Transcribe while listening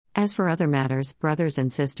As for other matters, brothers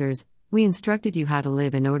and sisters, we instructed you how to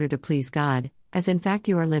live in order to please God, as in fact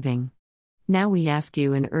you are living. Now we ask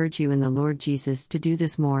you and urge you in the Lord Jesus to do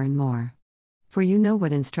this more and more. For you know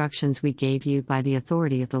what instructions we gave you by the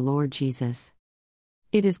authority of the Lord Jesus.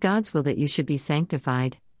 It is God's will that you should be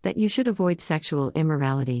sanctified, that you should avoid sexual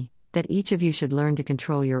immorality, that each of you should learn to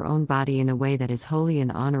control your own body in a way that is holy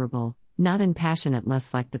and honorable, not in passionate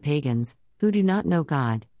lust like the pagans, who do not know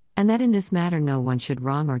God, and that in this matter no one should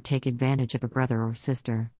wrong or take advantage of a brother or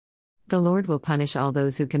sister. The Lord will punish all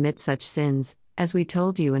those who commit such sins, as we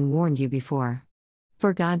told you and warned you before.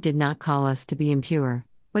 For God did not call us to be impure,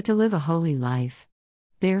 but to live a holy life.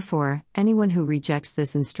 Therefore, anyone who rejects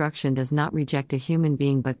this instruction does not reject a human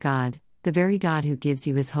being but God, the very God who gives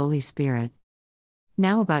you His Holy Spirit.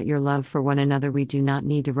 Now about your love for one another we do not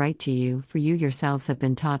need to write to you, for you yourselves have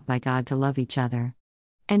been taught by God to love each other.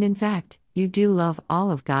 And in fact, you do love all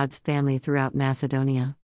of God's family throughout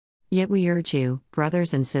Macedonia. Yet we urge you,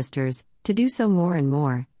 brothers and sisters, to do so more and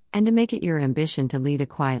more, and to make it your ambition to lead a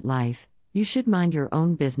quiet life. You should mind your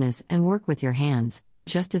own business and work with your hands,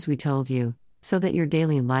 just as we told you, so that your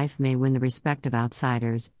daily life may win the respect of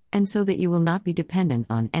outsiders, and so that you will not be dependent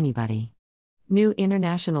on anybody. New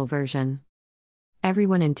International Version.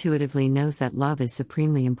 Everyone intuitively knows that love is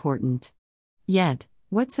supremely important. Yet,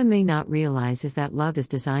 what some may not realize is that love is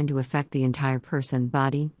designed to affect the entire person,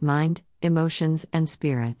 body, mind, emotions, and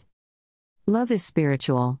spirit. Love is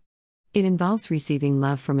spiritual. It involves receiving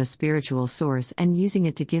love from a spiritual source and using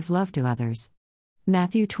it to give love to others.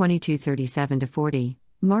 Matthew 22:37-40,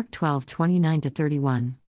 Mark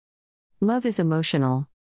 12:29-31. Love is emotional.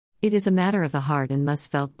 It is a matter of the heart and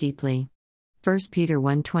must felt deeply. 1 Peter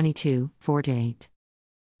 1:22, 4-8.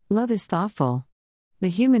 Love is thoughtful. The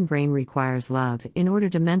human brain requires love in order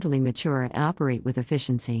to mentally mature and operate with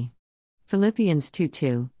efficiency. Philippians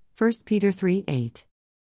 2:2, 1 Peter 3:8.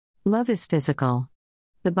 Love is physical.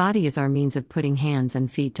 The body is our means of putting hands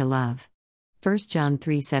and feet to love. 1 John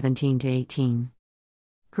 3:17-18.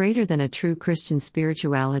 Greater than a true Christian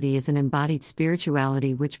spirituality is an embodied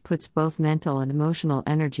spirituality which puts both mental and emotional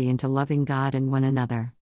energy into loving God and one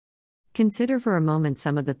another. Consider for a moment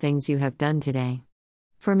some of the things you have done today.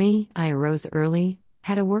 For me, I arose early,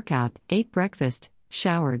 had a workout, ate breakfast,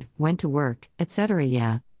 showered, went to work, etc.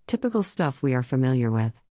 Yeah, typical stuff we are familiar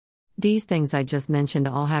with. These things I just mentioned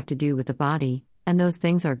all have to do with the body, and those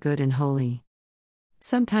things are good and holy.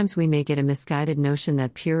 Sometimes we may get a misguided notion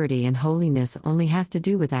that purity and holiness only has to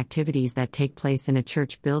do with activities that take place in a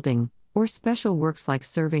church building, or special works like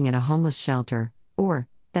serving at a homeless shelter, or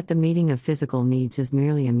that the meeting of physical needs is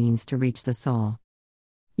merely a means to reach the soul.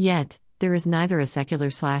 Yet, there is neither a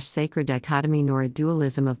secular/sacred dichotomy nor a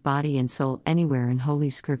dualism of body and soul anywhere in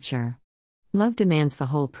Holy Scripture. Love demands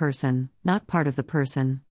the whole person, not part of the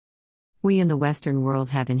person. We in the Western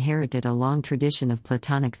world have inherited a long tradition of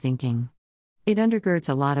Platonic thinking. It undergirds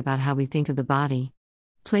a lot about how we think of the body.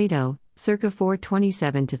 Plato, circa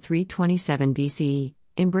 427 to 327 BCE,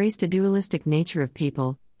 embraced a dualistic nature of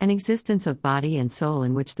people, an existence of body and soul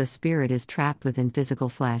in which the spirit is trapped within physical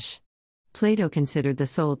flesh. Plato considered the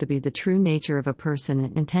soul to be the true nature of a person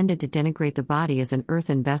and intended to denigrate the body as an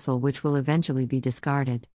earthen vessel which will eventually be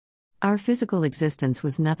discarded. Our physical existence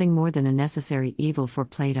was nothing more than a necessary evil for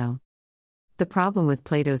Plato. The problem with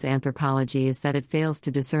Plato's anthropology is that it fails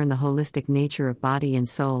to discern the holistic nature of body and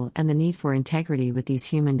soul and the need for integrity with these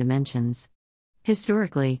human dimensions.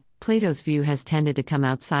 Historically, Plato's view has tended to come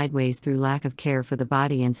out sideways through lack of care for the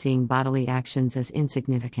body and seeing bodily actions as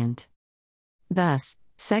insignificant. Thus,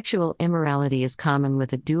 sexual immorality is common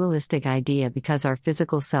with a dualistic idea because our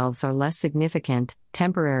physical selves are less significant,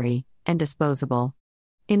 temporary, and disposable.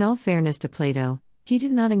 In all fairness to Plato, he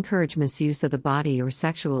did not encourage misuse of the body or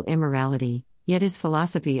sexual immorality, yet his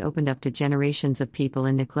philosophy opened up to generations of people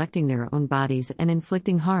in neglecting their own bodies and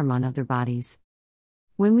inflicting harm on other bodies.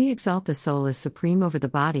 When we exalt the soul as supreme over the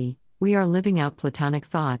body, we are living out Platonic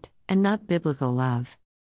thought, and not biblical love.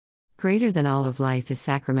 Greater than all of life is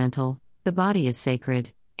sacramental, the body is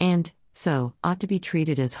sacred, and, so, ought to be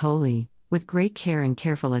treated as holy, with great care and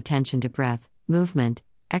careful attention to breath, movement,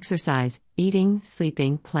 exercise, eating,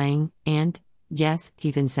 sleeping, playing, and, yes,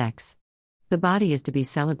 even sex. The body is to be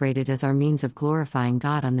celebrated as our means of glorifying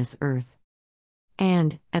God on this earth.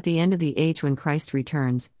 And, at the end of the age when Christ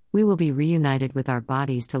returns, we will be reunited with our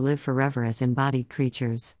bodies to live forever as embodied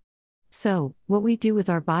creatures. So, what we do with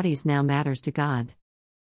our bodies now matters to God.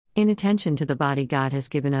 Inattention to the body God has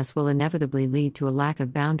given us will inevitably lead to a lack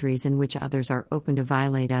of boundaries in which others are open to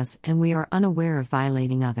violate us and we are unaware of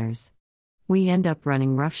violating others. We end up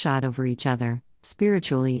running roughshod over each other,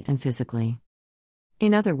 spiritually and physically.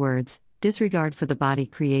 In other words, disregard for the body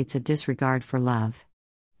creates a disregard for love.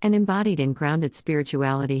 An embodied and grounded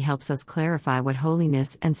spirituality helps us clarify what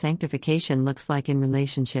holiness and sanctification looks like in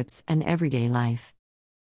relationships and everyday life.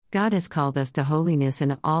 God has called us to holiness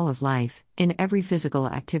in all of life, in every physical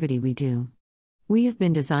activity we do. We have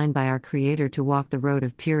been designed by our Creator to walk the road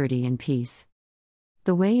of purity and peace.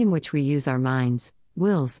 The way in which we use our minds,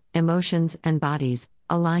 wills, emotions, and bodies,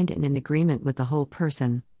 aligned and in agreement with the whole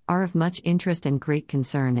person, are of much interest and great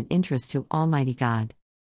concern and interest to Almighty God.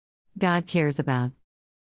 God cares about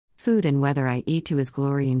food and whether I eat to His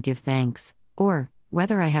glory and give thanks, or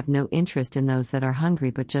whether I have no interest in those that are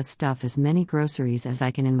hungry but just stuff as many groceries as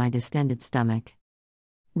I can in my distended stomach.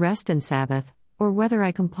 Rest and Sabbath, or whether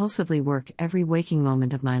I compulsively work every waking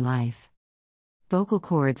moment of my life. Vocal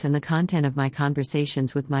cords and the content of my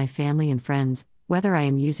conversations with my family and friends, whether I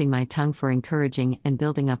am using my tongue for encouraging and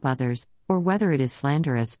building up others, or whether it is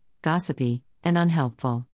slanderous, gossipy, and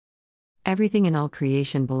unhelpful. Everything in all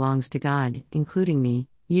creation belongs to God, including me,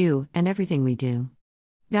 you, and everything we do.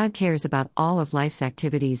 God cares about all of life's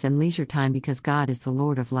activities and leisure time because God is the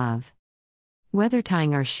Lord of love. Whether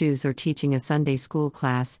tying our shoes or teaching a Sunday school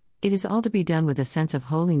class, it is all to be done with a sense of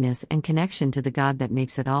holiness and connection to the God that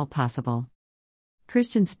makes it all possible.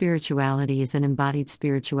 Christian spirituality is an embodied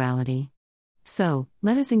spirituality. So,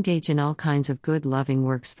 let us engage in all kinds of good loving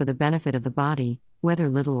works for the benefit of the body, whether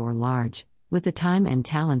little or large, with the time and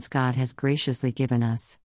talents God has graciously given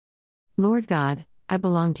us. Lord God, I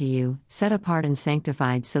belong to you, set apart and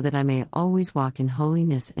sanctified so that I may always walk in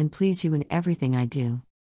holiness and please you in everything I do.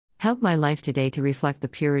 Help my life today to reflect the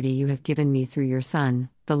purity you have given me through your Son,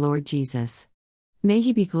 the Lord Jesus. May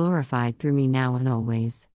He be glorified through me now and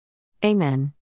always. Amen.